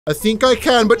I think I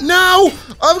can, but now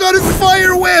I've got a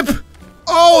fire whip.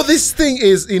 Oh, this thing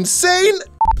is insane.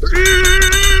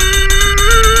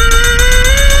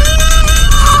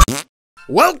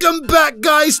 Welcome back,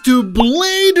 guys, to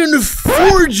Brayden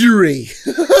Forgery.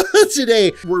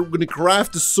 Today, we're gonna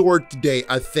craft a sword today,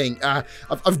 I think.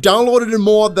 I've downloaded a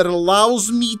mod that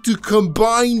allows me to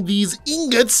combine these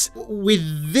ingots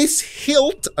with this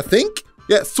hilt, I think.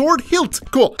 Yeah, sword hilt,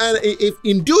 cool. And if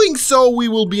in doing so, we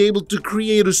will be able to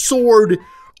create a sword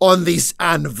on this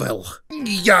anvil.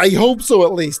 Yeah, I hope so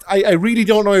at least. I really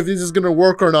don't know if this is gonna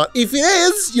work or not. If it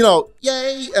is, you know,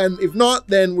 yay. And if not,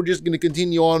 then we're just gonna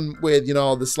continue on with, you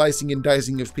know, the slicing and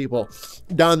dicing of people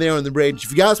down there on the bridge.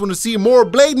 If you guys want to see more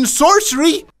Brayden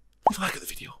Sorcery, leave a like on the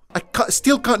video. I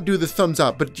still can't do the thumbs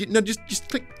up, but you know, just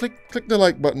click the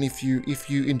like button if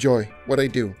you enjoy what I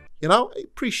do. You know, I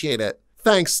appreciate it.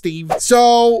 Thanks, Steve.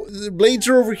 So the blades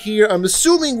are over here. I'm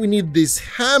assuming we need this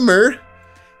hammer.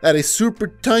 That is super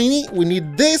tiny. We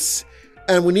need this,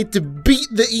 and we need to beat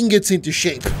the ingots into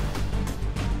shape.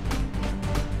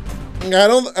 I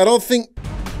don't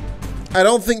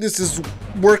think this is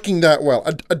working that well.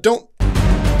 I don't.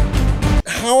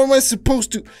 How am I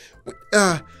supposed to?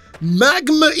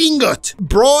 Magma ingot,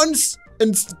 bronze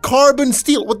and carbon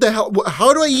steel. What the hell?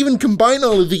 How do I even combine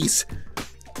all of these?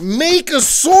 Make a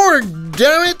sword,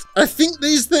 damn it! I think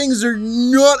these things are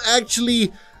not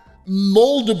actually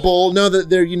moldable now that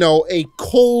they're, you know, a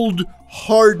cold,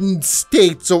 hardened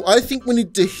state. So I think we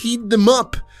need to heat them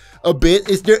up a bit.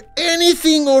 Is there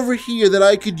anything over here that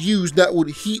I could use that would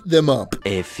heat them up?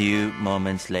 A few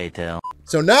moments later.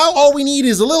 So now all we need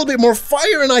is a little bit more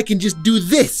fire and I can just do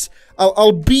this.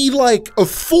 I'll be like a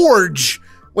forge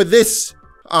with this,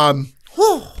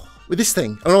 with this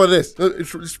thing. I don't know what it is.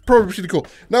 It's probably pretty cool.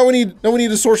 Now we need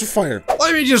a source of fire.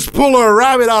 Let me just pull a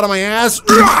rabbit out of my ass.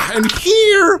 And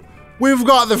here we've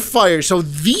got the fire. So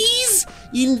these,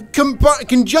 in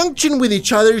conjunction with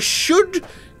each other, should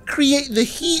create the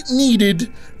heat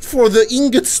needed for the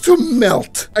ingots to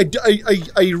melt. I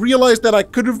realized that I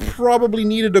could have probably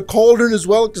needed a cauldron as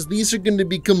well, because these are going to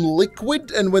become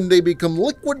liquid, and when they become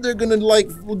liquid, they're going to like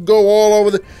go all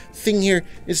over the thing here.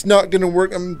 It's not going to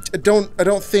work. I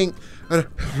don't think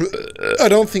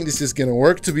this is going to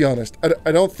work, to be honest.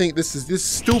 I don't think this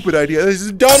stupid idea. This is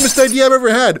the dumbest idea I've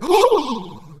ever had.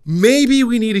 Maybe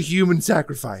we need a human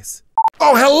sacrifice.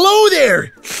 Oh, hello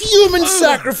there! Human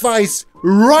sacrifice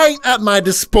right at my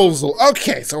disposal.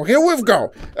 Okay, so here we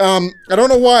go. I don't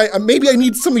know why. Maybe I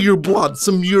need some of your blood,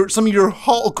 some of your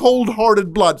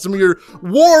cold-hearted blood, some of your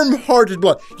warm-hearted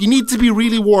blood. You need to be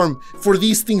really warm for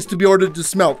these things to be ordered to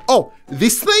smelt. Oh,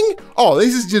 this thing? Oh,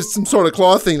 this is just some sort of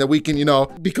claw thing that we can, you know,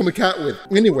 become a cat with.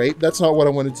 Anyway, that's not what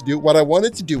I wanted to do. What I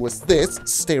wanted to do was this.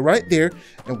 Stay right there,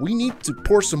 and we need to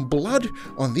pour some blood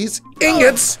on these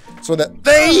ingots so that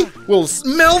they will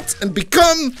melt and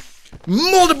become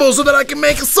moldable so that I can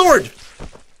make a sword.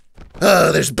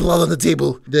 There's blood on the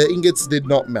table. The ingots did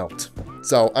not melt,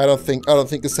 so I don't think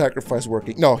the sacrifice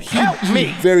working. No,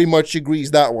 he very much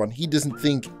agrees that one. He doesn't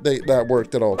think that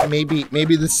worked at all. Maybe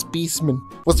the specimen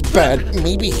was bad.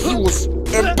 Maybe he was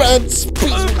a bad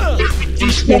specimen.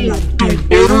 This one will do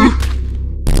better.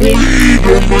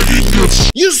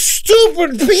 You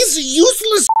stupid piece of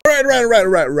useless.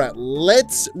 Right.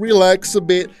 Let's relax a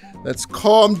bit. Let's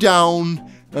calm down.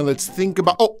 And let's think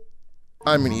about, oh,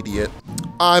 I'm an idiot.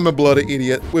 I'm a bloody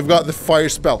idiot. We've got the fire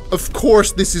spell. Of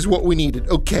course, this is what we needed.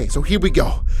 Okay, so here we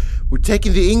go. We're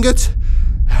taking the ingot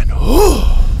and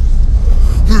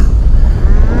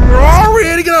we're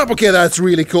hitting it up. Okay, that's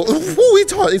really cool. Ooh,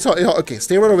 it's hot. Okay,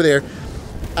 stay right over there.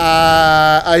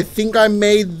 I think I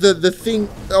made the thing.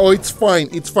 Oh, it's fine.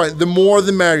 The more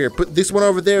the merrier. Put this one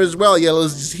over there as well. Yeah,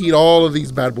 let's just heat all of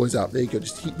these bad boys up. There you go.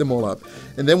 Just heat them all up.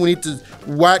 And then we need to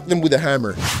whack them with a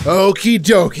hammer. Okie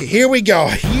dokie. Here we go.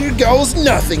 Here goes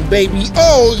nothing, baby.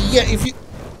 Oh, yeah.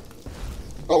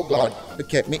 Oh, God.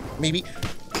 Okay, maybe.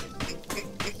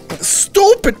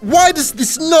 Stupid. Why does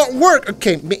this not work?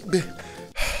 Okay,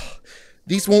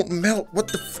 these won't melt. What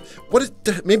is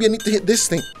maybe I need to hit this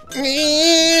thing.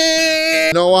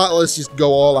 You know what? Let's just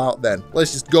go all out then.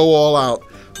 Let's just go all out.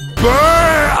 Burn!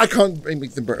 I can't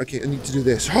make them burn. Okay, I need to do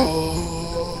this.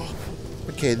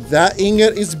 Okay, that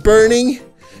ingot is burning.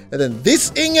 And then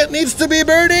this ingot needs to be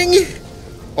burning.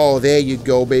 Oh, there you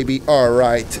go, baby. All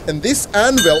right. And this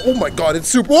anvil, oh my God, it's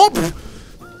super. Whoop!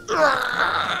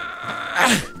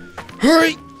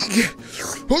 Hurry!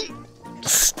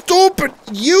 Stupid,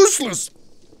 useless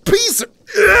piece of.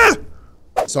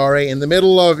 Sorry, in the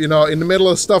middle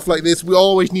of stuff like this, we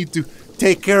always need to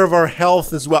take care of our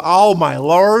health as well. Oh my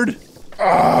Lord!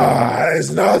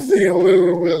 There's nothing a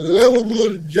little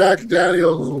bit of Jack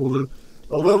Daniels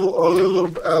Okay,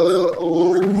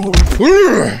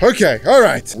 all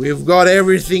right. We've got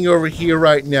everything over here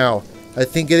right now. I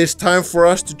think it is time for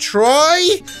us to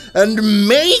try and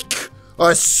make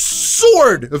a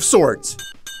sword of sorts.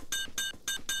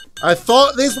 I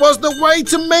thought this was the way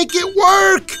to make it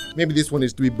work. Maybe this one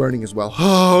needs to be burning as well.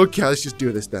 Oh, okay, let's just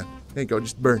do this then. There you go,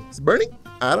 just burn. Is it burning?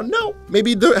 I don't know.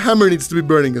 Maybe the hammer needs to be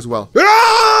burning as well.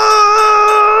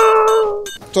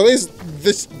 So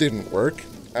this didn't work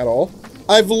at all.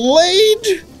 I've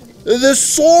laid the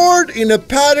sword in a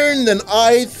pattern that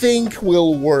I think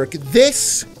will work.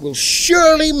 This will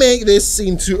surely make this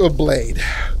into a blade.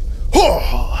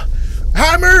 Oh,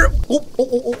 hammer!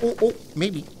 Oh,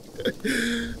 maybe.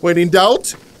 When in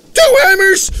doubt, 2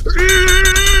 hammers!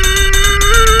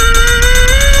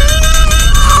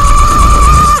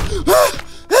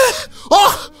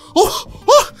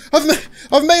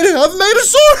 I've made a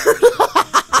sword!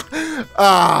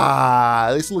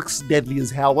 This looks deadly as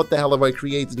hell. What the hell have I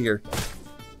created here?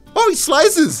 Oh, he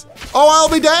slices! Oh, I'll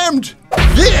be damned!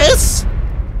 This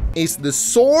is the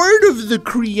sword of the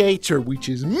creator, which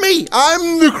is me.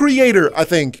 I'm the creator, I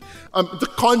think. I'm the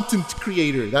content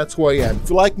creator. That's who I am. If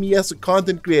you like me as a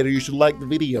content creator, you should like the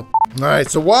video. All right,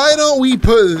 so why don't we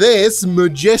put this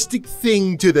majestic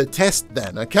thing to the test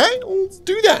then, okay? Let's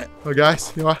do that. Oh,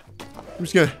 guys, you know what? I'm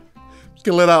just gonna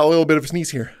let out a little bit of a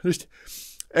sneeze here. Just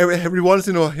every once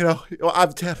in a while, you know,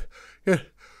 I've tapped.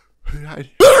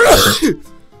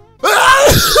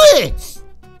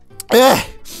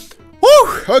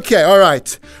 Okay, all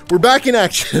right. We're back in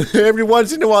action. Every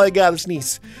once in a while, I gotta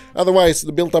sneeze. Otherwise,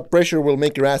 the built-up pressure will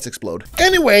make your ass explode.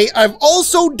 Anyway, I've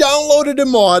also downloaded a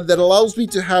mod that allows me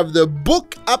to have the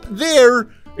book up there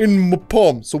in my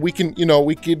palm. So we can, you know,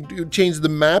 we could change the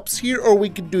maps here, or we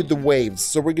could do the waves.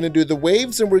 So we're gonna do the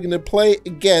waves, and we're gonna play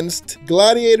against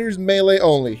gladiators melee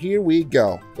only. Here we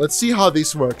go. Let's see how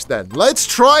this works then. Let's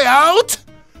try out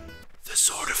the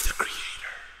Sword of the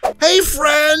Creator. Hey,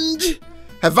 friend!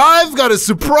 Have I got a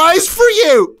surprise for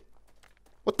you?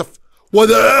 What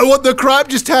the crap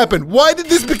just happened? Why did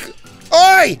this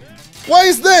Oi! Why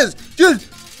is this? Just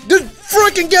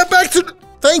freaking get back to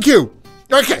thank you.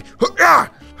 Okay.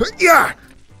 Yeah.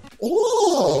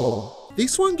 Oh,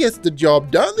 this one gets the job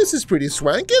done. This is pretty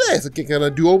swanky. Can I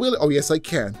do a wheel? Oh, yes, I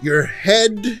can. Your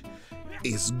head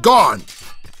is gone.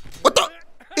 What the?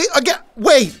 Again?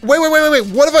 Wait. What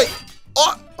have I?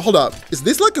 Oh, hold up. Is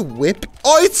this like a whip?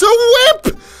 Oh, it's a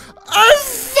whip! I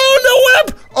found a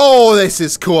whip! Oh, this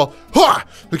is cool. Huh.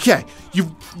 Okay, you've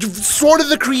Sword of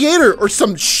the Creator or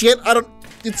some shit.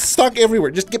 It's stuck everywhere.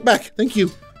 Just get back. Thank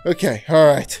you. Okay, all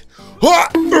right.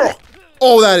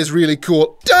 Oh, that is really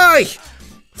cool. Die!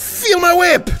 Feel my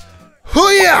whip!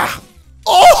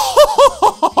 Oh,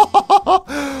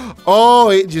 oh,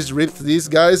 it just ripped these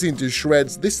guys into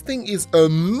shreds. This thing is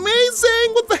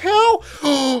amazing. What the hell?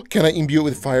 Oh, can I imbue it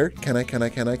with fire? Can I?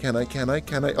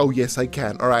 Oh, yes, I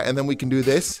can. All right, and then we can do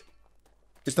this.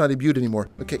 It's not imbued anymore.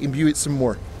 Okay, imbue it some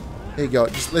more. There you go.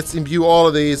 Just let's imbue all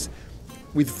of these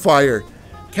with fire.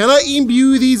 Can I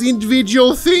imbue these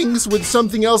individual things with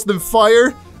something else than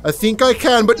fire? I think I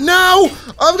can, but now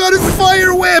I've got a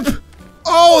fire whip.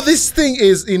 Oh, this thing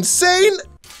is insane.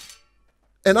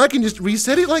 And I can just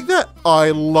reset it like that.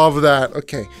 I love that.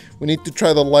 Okay, we need to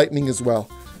try the lightning as well.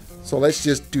 So let's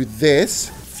just do this.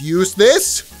 Fuse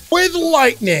this with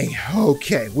lightning.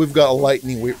 Okay, we've got a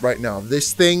lightning whip right now.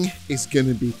 This thing is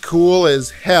gonna be cool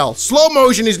as hell. Slow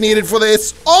motion is needed for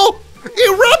this. Oh,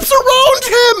 it wraps around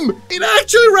him. It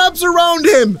actually wraps around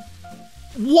him.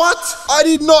 What? I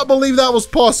did not believe that was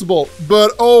possible,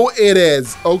 but oh, it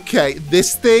is. Okay,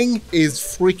 this thing is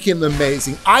freaking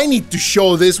amazing. I need to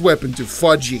show this weapon to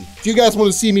Fudgy. If you guys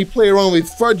want to see me play around with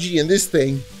Fudgy and this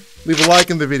thing, leave a like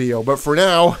in the video. But for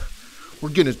now,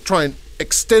 we're gonna try and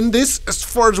extend this as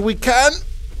far as we can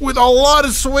with a lot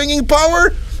of swinging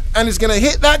power, and it's gonna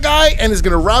hit that guy, and it's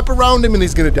gonna wrap around him, and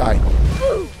he's gonna die.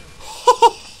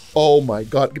 Oh my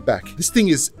god, get back. This thing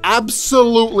is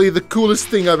absolutely the coolest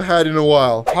thing I've had in a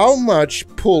while. How much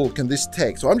pull can this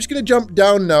take? So I'm just gonna jump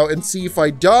down now and see if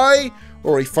I die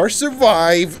or if I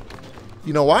survive.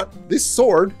 You know what? This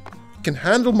sword can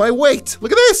handle my weight.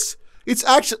 Look at this. It's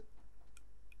actually,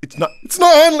 it's not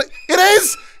handling, it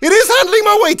is handling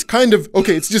my weight. Kind of,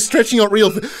 okay, it's just stretching out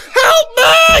real. Help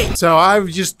me! So I've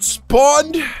just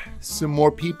spawned some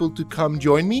more people to come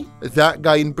join me. That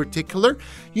guy in particular.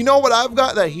 You know what I've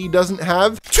got that he doesn't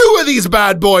have? 2 of these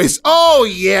bad boys. Oh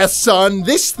yeah, son.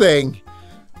 This thing,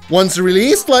 once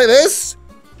released like this,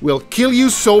 will kill you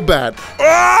so bad.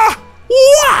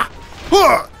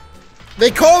 They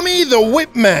call me the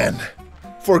Whip Man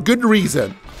for good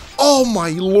reason. Oh my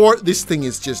lord, this thing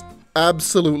is just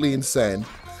absolutely insane.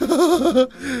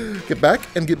 Get back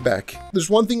and get back. There's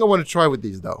one thing I want to try with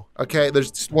these though. Okay,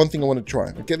 there's just one thing I want to try.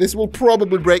 Okay, this will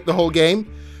probably break the whole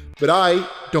game, but I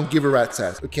don't give a rat's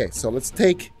ass. Okay, so let's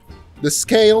take the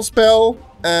scale spell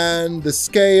and the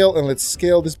scale, and let's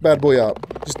scale this bad boy up.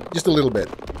 Just a little bit.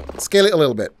 Scale it a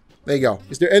little bit. There you go.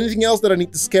 Is there anything else that I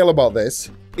need to scale about this?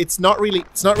 It's not really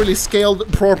scaled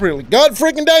appropriately. God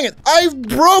freaking dang it! I've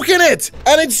broken it!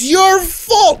 And it's your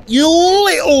fault, you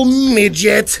little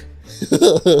midget!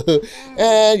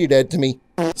 And you're dead to me.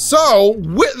 So,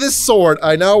 with this sword,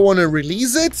 I now want to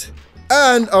release it,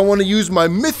 and I want to use my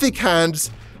mythic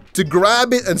hands to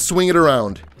grab it and swing it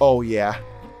around. Oh yeah.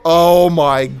 Oh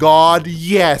my god,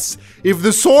 yes! If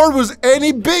the sword was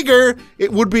any bigger,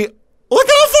 it would be... Look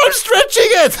how far I'm stretching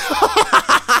it!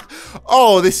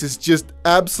 Oh, this is just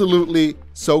absolutely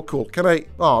so cool. Can I...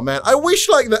 Oh man, I wish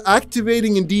like the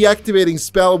activating and deactivating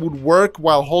spell would work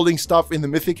while holding stuff in the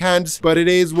mythic hands, but it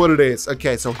is what it is.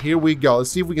 Okay, so here we go.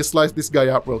 Let's see if we can slice this guy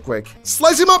up real quick.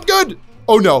 Slice him up good!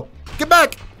 Oh no. Get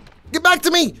back! Get back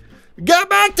to me! Get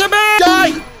back to me!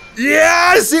 Die!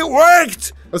 Yes, it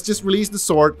worked! Let's just release the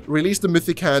sword, release the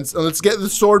mythic hands, and let's get the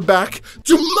sword back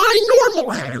to my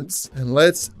normal hands. And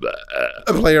let's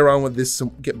play around with this.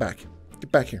 Get back.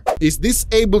 Get back here. Is this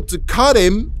able to cut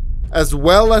him as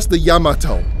well as the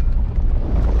Yamato?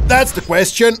 That's the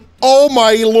question. Oh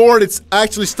my lord, it's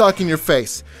actually stuck in your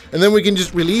face. And then we can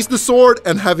just release the sword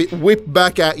and have it whip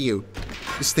back at you.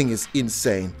 This thing is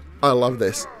insane. I love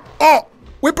this. Oh,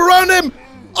 whip around him.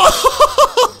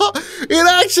 Oh,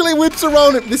 it actually whips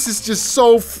around him. This is just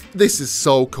so, this is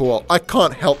so cool. I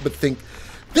can't help but think,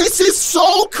 this is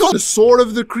so cool. The Sword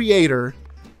of the Creator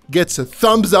gets a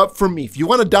thumbs up from me. If you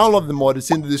want to download the mod,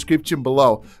 it's in the description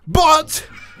below. But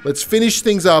let's finish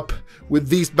things up with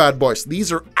these bad boys.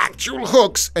 These are actual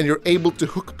hooks, and you're able to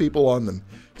hook people on them.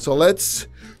 So let's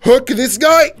hook this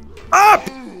guy up.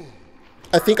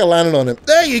 I think I landed on him.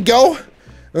 There you go.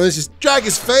 And let's just drag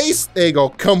his face. There you go.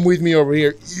 Come with me over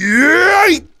here.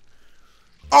 Yay!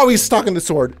 Oh, he's stuck in the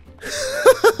sword.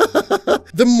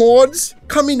 The mods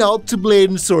coming out to Blade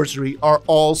and Sorcery are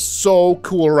all so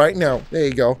cool right now. There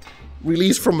you go.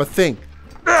 Release from a thing.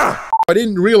 I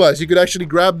didn't realize you could actually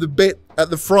grab the bit at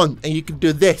the front and you could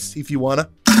do this if you wanna.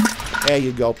 There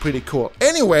you go. Pretty cool.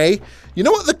 Anyway, you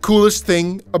know what the coolest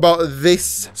thing about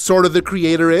this Sword of the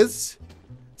Creator is?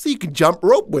 So you can jump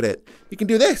rope with it. You can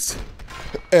do this.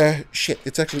 Shit,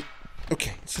 it's actually,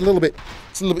 okay, it's a little bit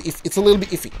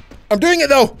iffy. I'm doing it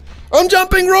though. I'm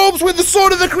jumping ropes with the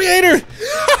Sword of the Creator.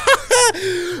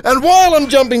 And while I'm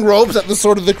jumping ropes at the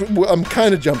Sword of the, I'm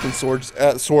kind of jumping swords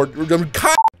at sword.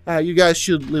 You guys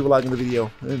should leave a like on the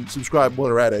video and subscribe while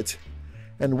you're at it.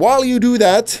 And while you do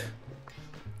that,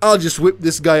 I'll just whip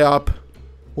this guy up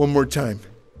one more time.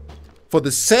 For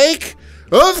the sake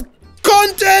of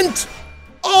content.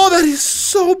 Oh, that is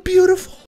so beautiful.